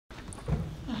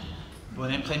Bon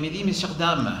après-midi, messieurs,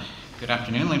 dames. Good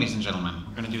afternoon, ladies and gentlemen.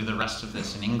 We're going to do the rest of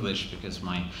this in English because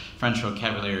my French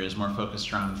vocabulary is more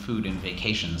focused around food and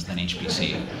vacations than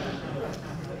HPC.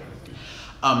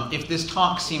 If this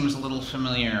talk seems a little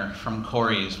familiar from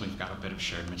Corey's, we've got a bit of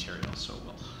shared material, so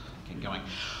we'll get going.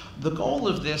 The goal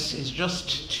of this is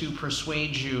just to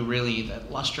persuade you, really,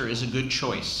 that Lustre is a good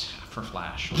choice for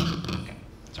Flash. Okay,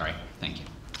 sorry, thank you.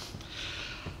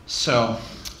 So,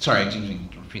 sorry, I didn't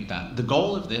repeat that. The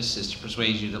goal of this is to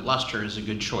persuade you that Lustre is a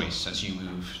good choice as you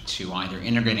move to either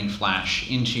integrating Flash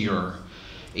into your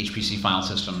HPC file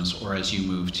systems or as you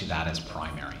move to that as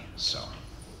primary. So,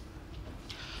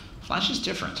 Flash is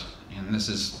different, and this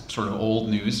is sort of old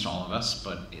news to all of us,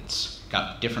 but it's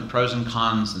got different pros and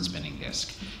cons than spinning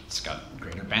disk. It's got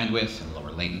greater bandwidth and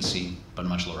lower latency, but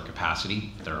much lower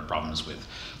capacity. There are problems with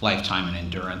lifetime and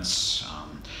endurance.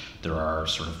 There are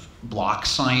sort of block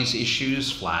size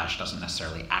issues. Flash doesn't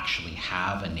necessarily actually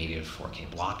have a native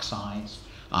 4K block size.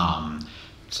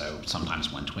 So sometimes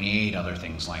 128, other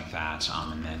things like that.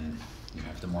 And then you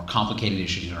have the more complicated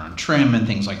issues around trim and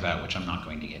things like that, which I'm not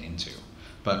going to get into.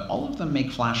 But all of them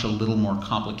make Flash a little more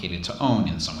complicated to own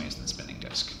in some ways than spinning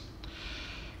disk.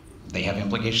 They have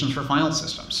implications for file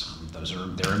systems.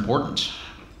 They're important,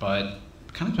 but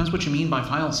it kind of depends what you mean by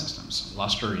file systems.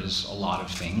 Lustre is a lot of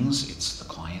things. It's the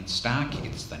client stack,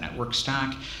 it's the network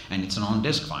stack, and it's an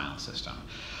on-disk file system.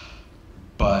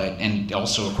 And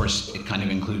also, of course, it kind of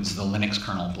includes the Linux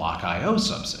kernel block I/O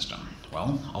subsystem.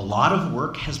 Well, a lot of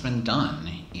work has been done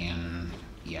in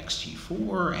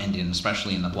ext4 and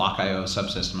especially in the block I/O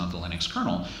subsystem of the Linux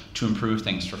kernel to improve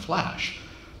things for Flash.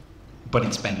 But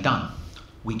it's been done.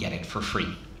 We get it for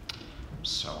free.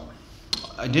 So,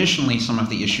 additionally, some of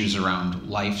the issues around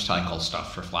life cycle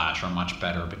stuff for Flash are much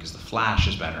better because the Flash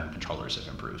is better and controllers have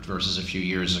improved versus a few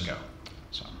years ago.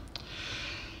 So,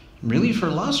 really for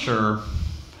Lustre,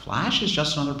 Flash is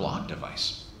just another block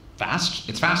device.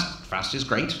 It's fast. Fast is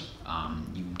great.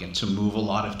 You get to move a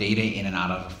lot of data in and out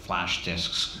of Flash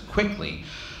disks quickly,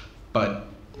 but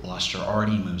Lustre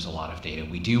already moves a lot of data.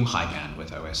 We do high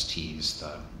bandwidth OSTs.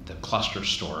 The cluster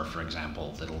store, for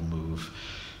example, that'll move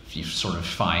sort of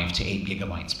 5 to 8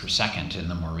 gigabytes per second in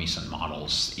the more recent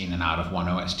models in and out of one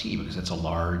OST because it's a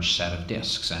large set of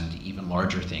disks and even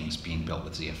larger things being built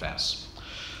with ZFS.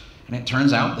 And it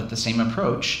turns out that the same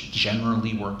approach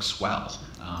generally works well.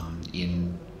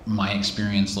 In my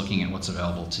experience looking at what's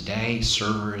available today,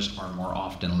 servers are more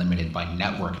often limited by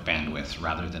network bandwidth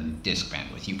rather than disk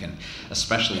bandwidth. You can,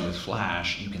 especially with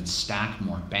Flash, you can stack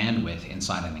more bandwidth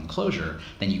inside an enclosure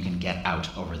than you can get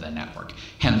out over the network.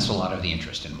 Hence a lot of the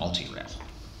interest in multi-rail.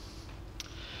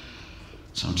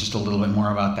 So just a little bit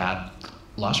more about that.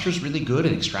 Lustre is really good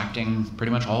at extracting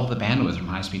pretty much all of the bandwidth from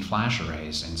high-speed Flash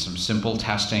arrays. In some simple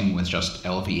testing with just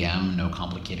LVM, no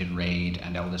complicated RAID,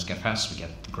 and LDiskFS, we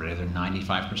get greater than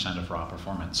 95% of raw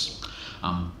performance.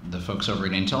 The folks over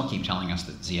at Intel keep telling us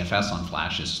that ZFS on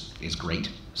Flash is great,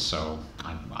 so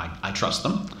I trust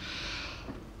them.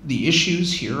 The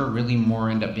issues here are really more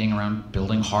end up being around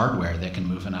building hardware that can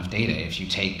move enough data. If you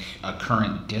take a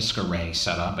current disk array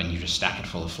set up and you just stack it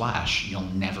full of Flash,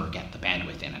 you'll never get the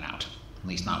bandwidth in and out. At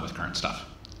least not with current stuff.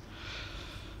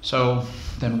 So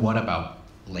then what about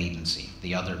latency,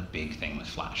 the other big thing with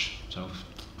Flash? So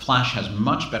Flash has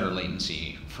much better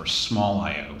latency for small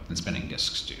I/O than spinning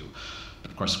disks do. But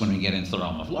of course, when we get into the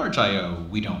realm of large I/O,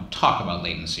 we don't talk about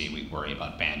latency, we worry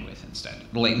about bandwidth instead.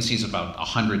 The latency is about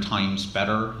 100 times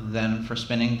better than for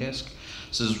spinning disk.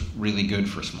 This is really good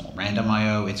for small random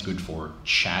I/O. It's good for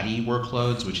chatty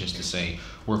workloads, which is to say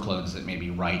workloads that maybe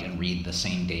write and read the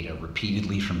same data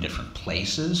repeatedly from different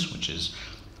places, which is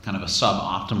kind of a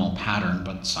suboptimal pattern,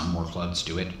 but some workloads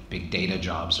do it. Big data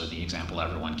jobs are the example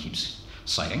everyone keeps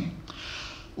citing.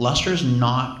 Lustre is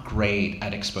not great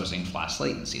at exposing Flash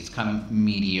latency. It's kind of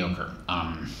mediocre.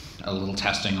 A little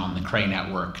testing on the Cray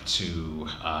network to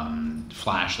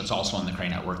Flash that's also on the Cray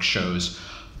network shows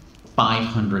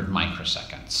 500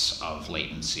 microseconds of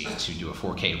latency to do a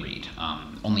 4K read.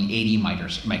 Only 80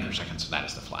 microseconds of that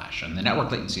is the Flash. And the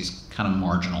network latency is kind of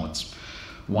marginal. It's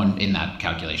one in that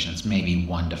calculation. It's maybe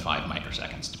 1 to 5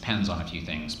 microseconds. Depends on a few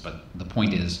things. But the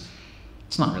point is,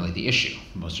 it's not really the issue.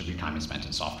 Most of your time is spent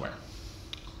in software.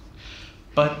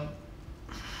 But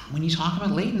when you talk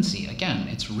about latency, again,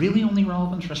 it's really only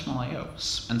relevant for small I/O.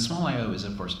 And small I/O is,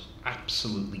 of course,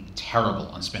 absolutely terrible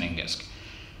on spinning disk.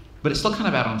 But it's still kind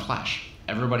of bad on Flash.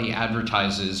 Everybody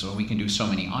advertises, well, we can do so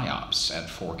many IOPS at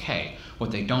 4K.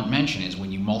 What they don't mention is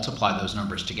when you multiply those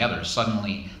numbers together,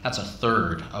 suddenly that's a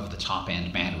third of the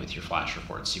top-end bandwidth your Flash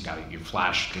reports. You've got your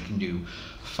Flash that can do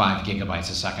 5 gigabytes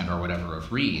a second or whatever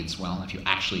of reads. Well, if you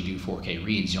actually do 4K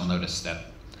reads, you'll notice that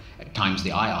times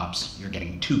the IOPS, you're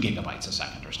getting 2 gigabytes a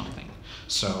second or something.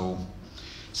 So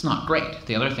it's not great.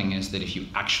 The other thing is that if you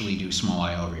actually do small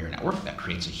I/O over your network, that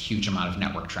creates a huge amount of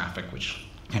network traffic, which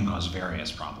can cause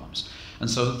various problems. And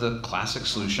so the classic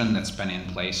solution that's been in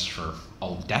place for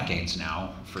decades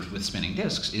now with spinning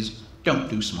disks is don't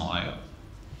do small I/O.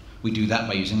 We do that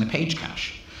by using the page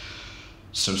cache.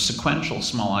 So sequential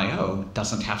small I/O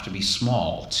doesn't have to be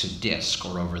small to disk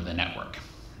or over the network.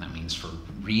 That means for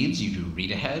reads, you do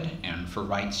read ahead, and for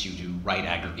writes, you do write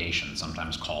aggregation,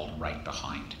 sometimes called write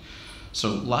behind. So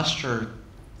Lustre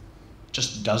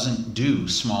just doesn't do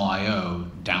small I/O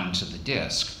down to the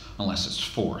disk unless it's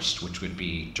forced, which would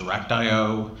be direct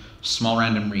I/O, small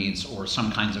random reads, or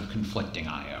some kinds of conflicting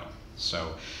I/O.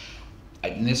 So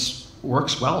and this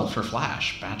works well for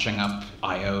Flash. Batching up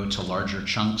I/O to larger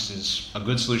chunks is a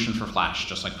good solution for Flash,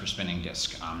 just like for spinning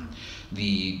disk.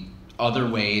 The other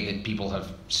way that people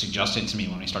have suggested to me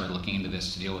when we started looking into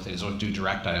this to deal with it is, oh, do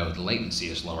direct I/O, the latency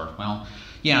is lower. Well,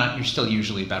 yeah, you're still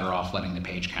usually better off letting the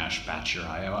page cache batch your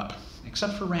I/O up,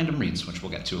 except for random reads, which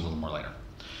we'll get to a little more later.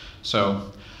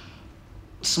 So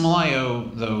small I/O,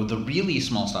 though, the really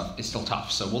small stuff is still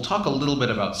tough. So we'll talk a little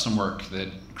bit about some work that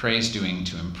Cray is doing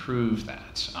to improve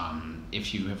that.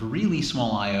 If you have really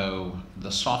small I/O,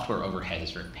 the software overhead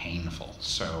is very painful.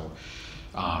 So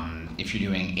if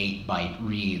you're doing 8-byte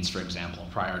reads, for example,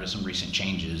 prior to some recent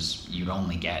changes, you'd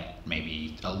only get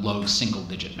maybe a low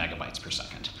single-digit megabytes per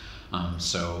second.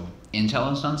 So Intel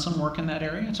has done some work in that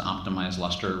area to optimize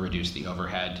Lustre, reduce the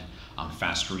overhead.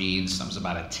 Fast reads, that was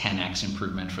about a 10x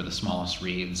improvement for the smallest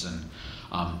reads, and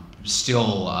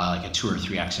still like a 2 or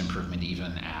 3x improvement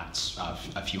even at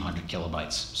a few hundred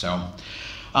kilobytes. So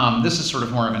this is sort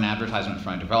of more of an advertisement for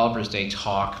my Developers Day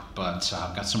talk, but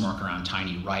I've got some work around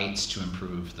tiny writes to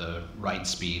improve the write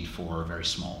speed for very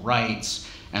small writes,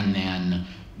 and then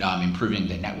improving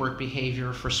the network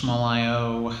behavior for small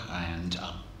I/O, and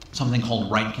something called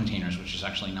write containers, which is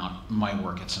actually not my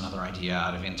work. It's another idea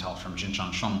out of Intel from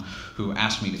Jinshan Sheng, who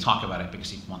asked me to talk about it because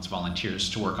he wants volunteers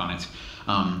to work on it.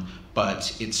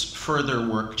 But it's further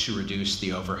work to reduce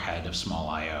the overhead of small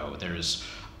I/O. There's,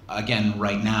 again,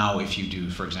 right now, if you do,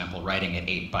 for example, writing at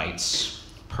 8 bytes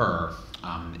per,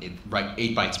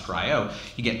 8 bytes per I/O,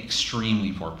 you get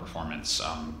extremely poor performance,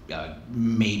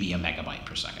 maybe a megabyte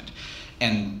per second.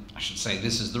 And I should say,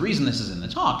 the reason this is in the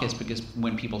talk is because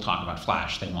when people talk about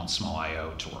Flash, they want small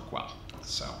I/O to work well.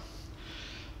 So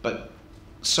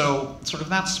sort of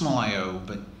that's small I/O,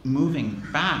 but moving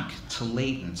back to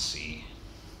latency,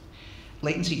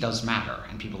 latency does matter,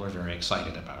 and people are very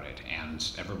excited about it. And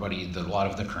a lot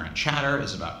of the current chatter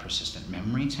is about persistent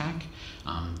memory tech.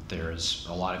 There's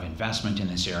a lot of investment in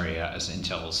this area as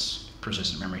Intel's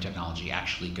persistent memory technology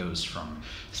actually goes from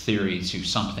theory to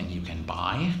something you can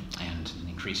buy, and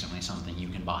increasingly something you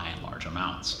can buy in large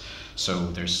amounts.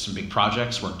 So there's some big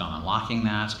projects worked on unlocking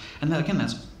that, and then again,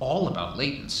 that's all about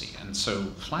latency. And so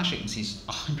Flash latency is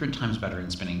 100 times better in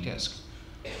spinning disk.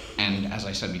 And as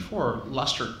I said before,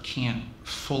 Lustre can't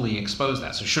fully expose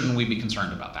that, so shouldn't we be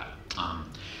concerned about that?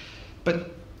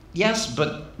 But yes,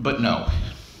 but no.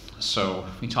 So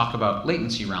if we talk about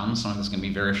latency realms, something that's going to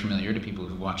be very familiar to people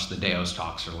who watched the Deos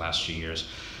talks for the last few years.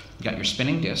 You've got your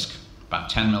spinning disk,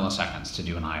 about 10 milliseconds to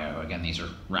do an I/O. Again, these are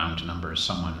round numbers.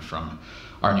 Someone from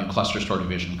our new cluster store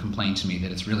division complained to me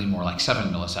that it's really more like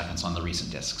 7 milliseconds on the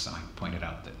recent disks, and I pointed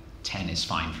out that 10 is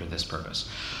fine for this purpose.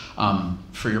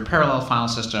 For your parallel file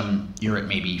system, you're at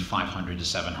maybe 500 to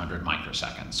 700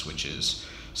 microseconds, which is,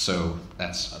 so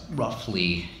that's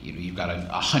roughly, you've got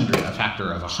a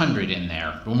factor of 100 in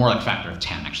there, well, more like a factor of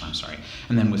 10, actually, I'm sorry.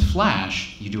 And then with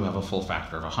Flash, you do have a full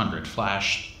factor of 100.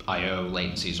 Flash I/O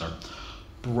latencies are,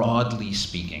 broadly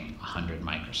speaking, 100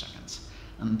 microseconds.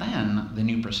 And then the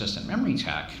new persistent memory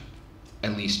tech,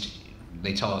 at least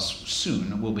they tell us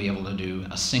soon, we'll be able to do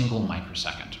a single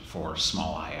microsecond for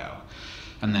small I/O.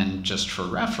 And then just for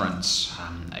reference,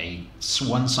 a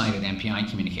one-sided MPI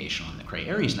communication on the Cray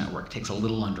Aries network takes a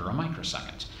little under a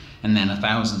microsecond. And then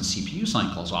 1,000 CPU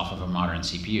cycles off of a modern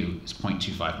CPU is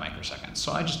 0.25 microseconds.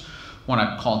 So I just want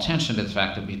to call attention to the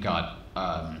fact that we've got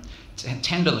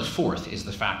 10 to the fourth is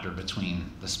the factor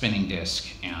between the spinning disk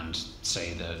and,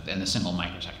 say, the single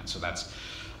microsecond. So that's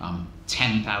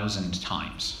 10,000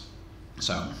 times.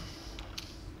 So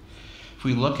if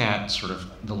we look at sort of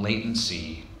the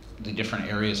latency, the different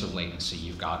areas of latency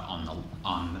you've got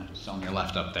on your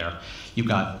left up there, you've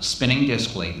got spinning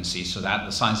disk latency, so that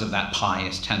the size of that pie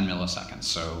is 10 milliseconds.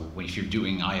 So if you're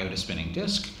doing I/O to spinning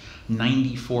disk,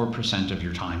 94% of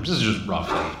your time, this is just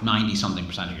roughly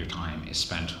 90-something% of your time is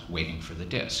spent waiting for the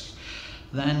disk.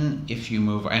 Then if you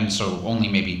move, and so only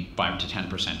maybe 5 to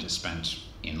 10% is spent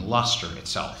in Lustre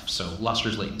itself. So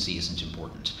Lustre's latency isn't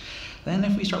important. Then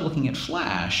if we start looking at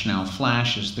Flash, now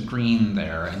Flash is the green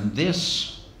there, and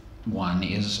this one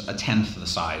is a tenth the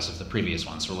size of the previous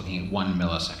one. So we're looking at 1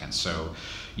 millisecond. So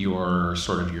your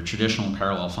traditional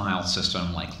parallel file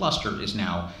system like Lustre is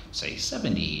now, say,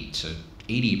 70 to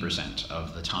 80%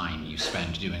 of the time you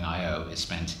spend doing I/O is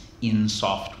spent in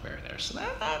software there. So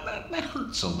that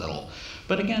hurts a little.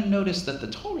 But again, notice that the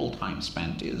total time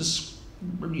spent is,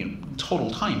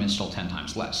 total time is still 10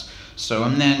 times less. So,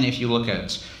 and then if you look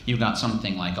at, you've got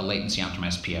something like a latency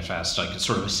optimized PFS, like it's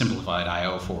sort of a simplified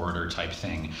I/O forwarder type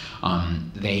thing.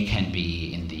 They can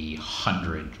be in the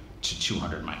 100 to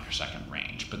 200 microsecond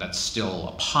range, but that's still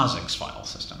a POSIX file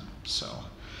system. So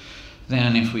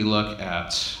then if we look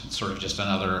at sort of just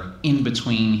another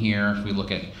in-between here, if we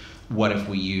look at what if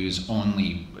we use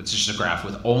only, it's just a graph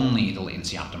with only the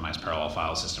latency optimized parallel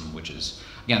file system, which is,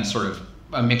 again, sort of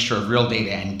a mixture of real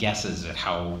data and guesses at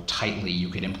how tightly you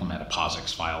could implement a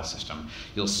POSIX file system.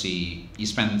 You'll see you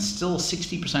spend still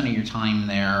 60% of your time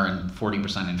there and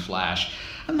 40% in Flash,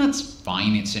 and that's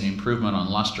fine. It's an improvement on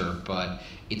Lustre, but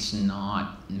it's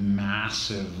not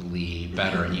massively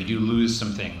better, and you do lose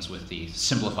some things with the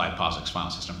simplified POSIX file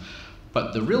system.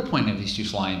 But the real point of these two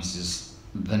slides is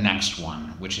the next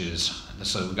one, which is,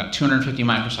 so we've got 250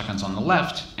 microseconds on the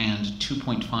left and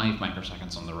 2.5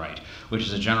 microseconds on the right, which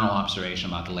is a general observation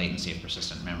about the latency of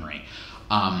persistent memory.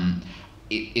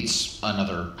 It's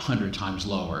another 100 times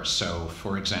lower. So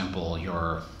for example,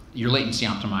 your latency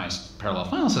optimized parallel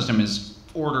file system is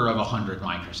order of 100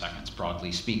 microseconds,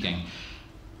 broadly speaking,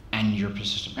 and your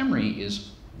persistent memory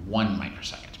is 1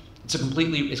 microsecond. It's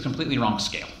completely wrong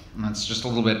scale. And that's just a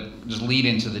little bit, just lead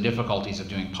into the difficulties of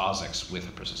doing POSIX with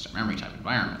a persistent memory type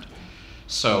environment.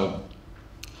 So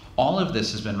all of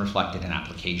this has been reflected in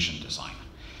application design.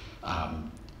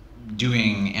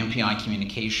 Doing MPI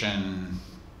communication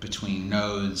between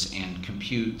nodes and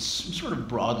computes sort of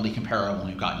broadly comparable, and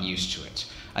we've gotten used to it.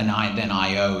 And then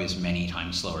I/O is many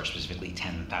times slower, specifically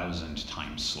 10,000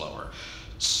 times slower.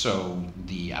 So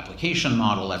the application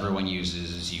model everyone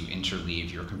uses is you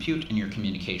interleave your compute and your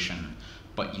communication,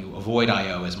 but you avoid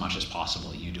I/O as much as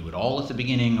possible. You do it all at the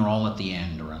beginning or all at the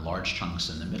end or in large chunks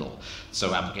in the middle.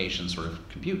 So applications sort of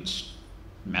compute,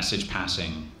 message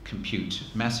passing, compute,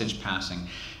 message passing,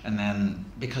 and then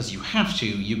because you have to,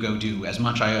 you go do as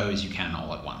much I/O as you can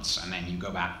all at once, and then you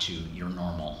go back to your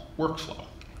normal workflow.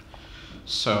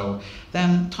 So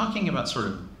then talking about sort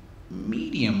of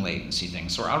medium latency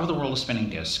things, so we're out of the world of spinning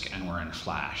disk and we're in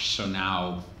Flash. So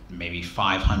now maybe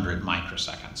 500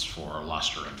 microseconds for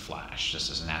Lustre and Flash,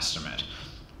 just as an estimate.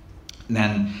 And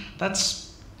then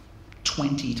that's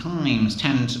 20 times,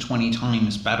 10 to 20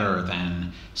 times better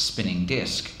than spinning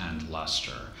disk and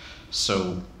Lustre.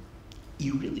 So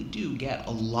you really do get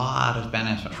a lot of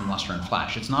benefit from Lustre and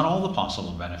Flash. It's not all the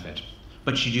possible benefit,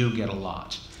 but you do get a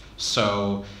lot.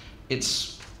 So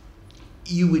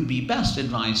you would be best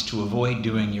advised to avoid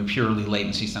doing your purely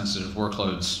latency sensitive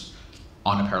workloads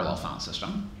on a parallel file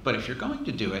system. But if you're going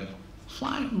to do it,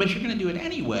 but if you're going to do it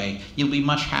anyway, you'll be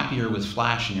much happier with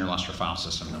Flash in your Lustre file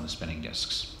system than with spinning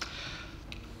disks.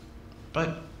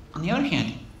 But on the other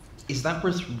hand, is that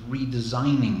worth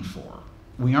redesigning for?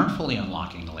 We aren't fully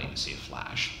unlocking the latency of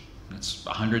Flash. It's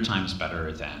 100 times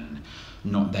better than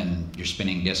your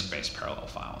spinning disk-based parallel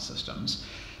file systems.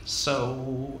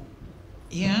 So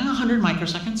yeah, 100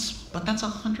 microseconds, but that's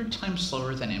 100 times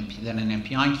slower than an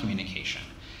MPI communication.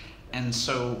 And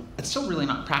so it's still really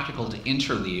not practical to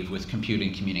interleave with compute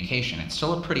and communication. It's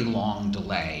still a pretty long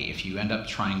delay. If you end up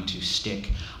trying to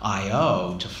stick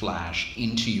I/O to Flash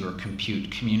into your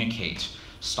compute communicate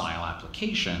style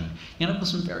application, you end up with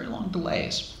some very long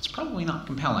delays. It's probably not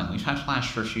compelling. We've had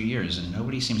Flash for a few years and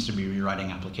nobody seems to be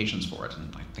rewriting applications for it,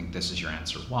 and I think this is your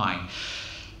answer why.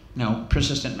 Now,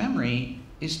 persistent memory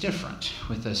is different.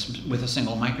 With a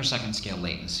single microsecond scale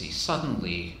latency,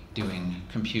 suddenly doing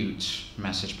compute,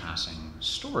 message passing,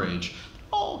 storage,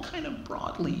 all kind of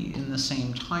broadly in the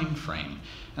same time frame.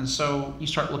 And so you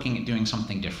start looking at doing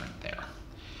something different there.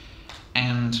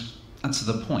 And that's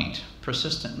the point.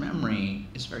 Persistent memory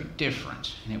is very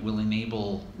different, and it will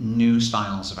enable new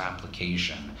styles of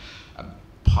application,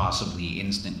 possibly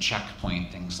instant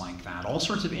checkpoint, things like that. All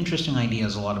sorts of interesting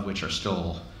ideas, a lot of which are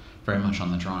still very much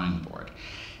on the drawing board.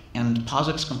 And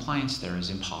POSIX compliance there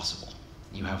is impossible.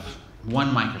 You have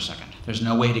 1 microsecond. There's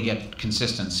no way to get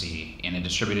consistency in a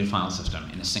distributed file system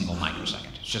in a single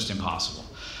microsecond. It's just impossible.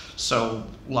 So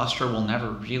Lustre will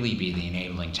never really be the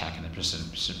enabling tech in the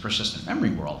persistent memory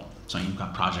world. So you've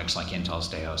got projects like Intel's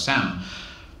DeOSM,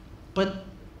 but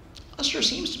Lustre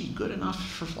seems to be good enough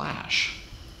for Flash.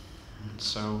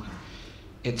 So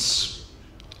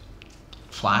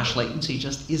flash latency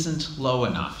just isn't low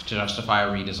enough to justify a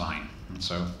redesign. And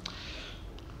so,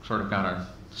 sort of got our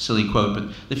silly quote,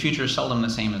 but the future is seldom the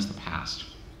same as the past.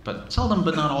 But seldom,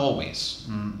 but not always.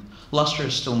 Lustre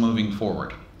is still moving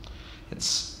forward. It's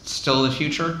still the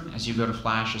future as you go to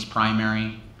flash as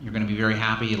primary. You're going to be very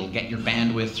happy. It'll get your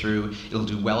bandwidth through. It'll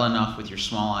do well enough with your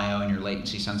small I/O and your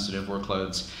latency-sensitive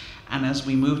workloads. And as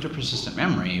we move to persistent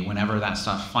memory, whenever that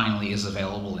stuff finally is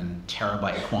available in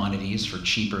terabyte quantities for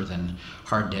cheaper than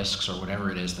hard disks or whatever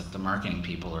it is that the marketing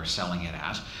people are selling it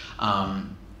at,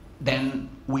 then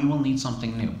we will need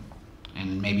something new.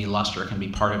 And maybe Lustre can be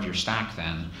part of your stack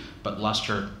then, but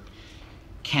Lustre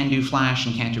can do flash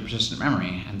and can't do persistent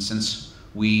memory. And since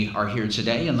we are here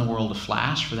today in the world of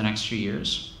flash for the next few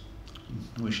years,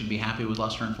 we should be happy with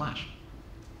Lustre and flash.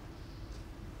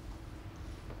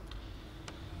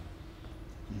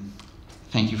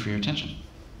 Thank you for your attention.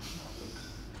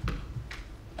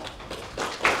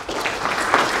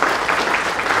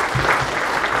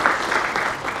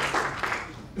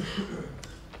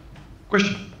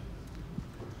 Question?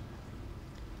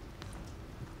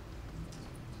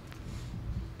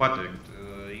 Patrick,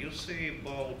 you say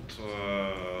about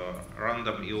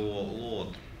random IO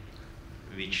load,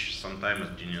 which sometimes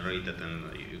is generated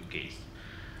in your case.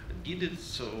 Did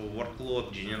its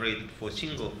workload generated for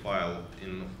single file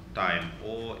in time,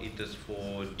 or it is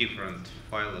for different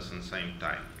files in same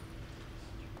time?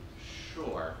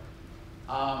 Sure.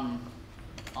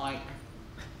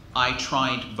 I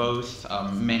tried both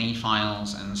many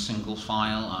files and single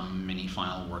file. Many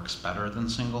file works better than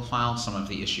single file. Some of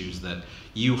the issues that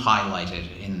you highlighted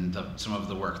in some of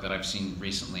the work that I've seen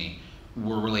recently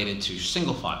were related to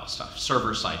single file stuff,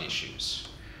 server-side issues.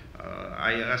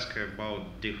 I ask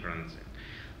about difference.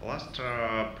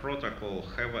 Lustre protocol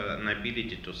have an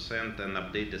ability to send and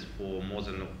update this for more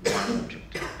than one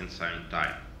object in same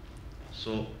time.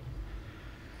 So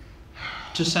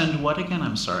to send what again?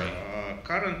 I'm sorry.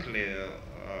 Currently,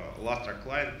 Lustre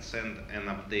client send and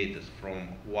update this from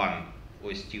one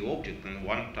OST object in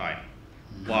one time,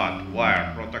 but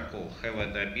wire protocol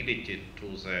have the ability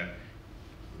to the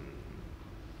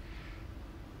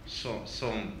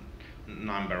some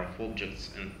number of objects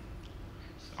in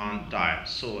on time.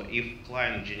 So if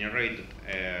client generated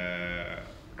a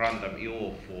random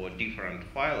IO for different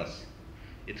files,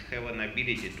 it have an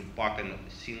ability to pack in a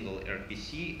single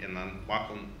RPC and unpack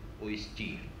on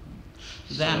OST.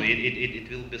 So it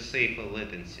will be safer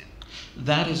latency.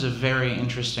 That is a very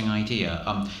interesting idea.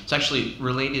 It's actually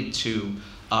related to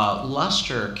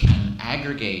Lustre can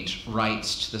aggregate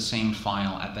writes to the same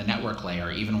file at the network layer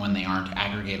even when they aren't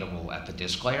aggregatable at the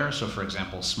disk layer. So for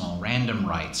example, small random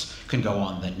writes can go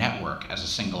on the network as a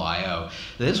single I/O.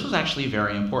 This was actually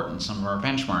very important in some of our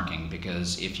benchmarking,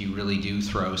 because if you really do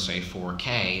throw, say,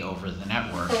 4K over the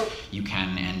network, you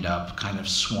can end up kind of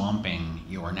swamping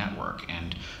your network.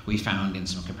 And we found in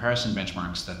some comparison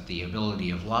benchmarks that the ability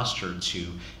of Lustre to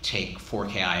take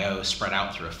 4K I/O spread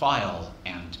out through a file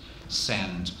and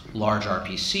send large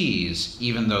RPCs,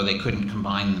 even though they couldn't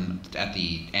combine them at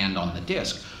the end on the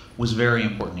disk, was very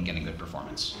important in getting good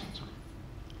performance.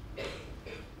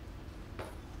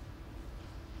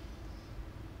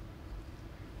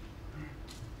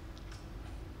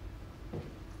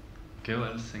 Okay,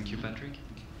 well, thank you, Patrick.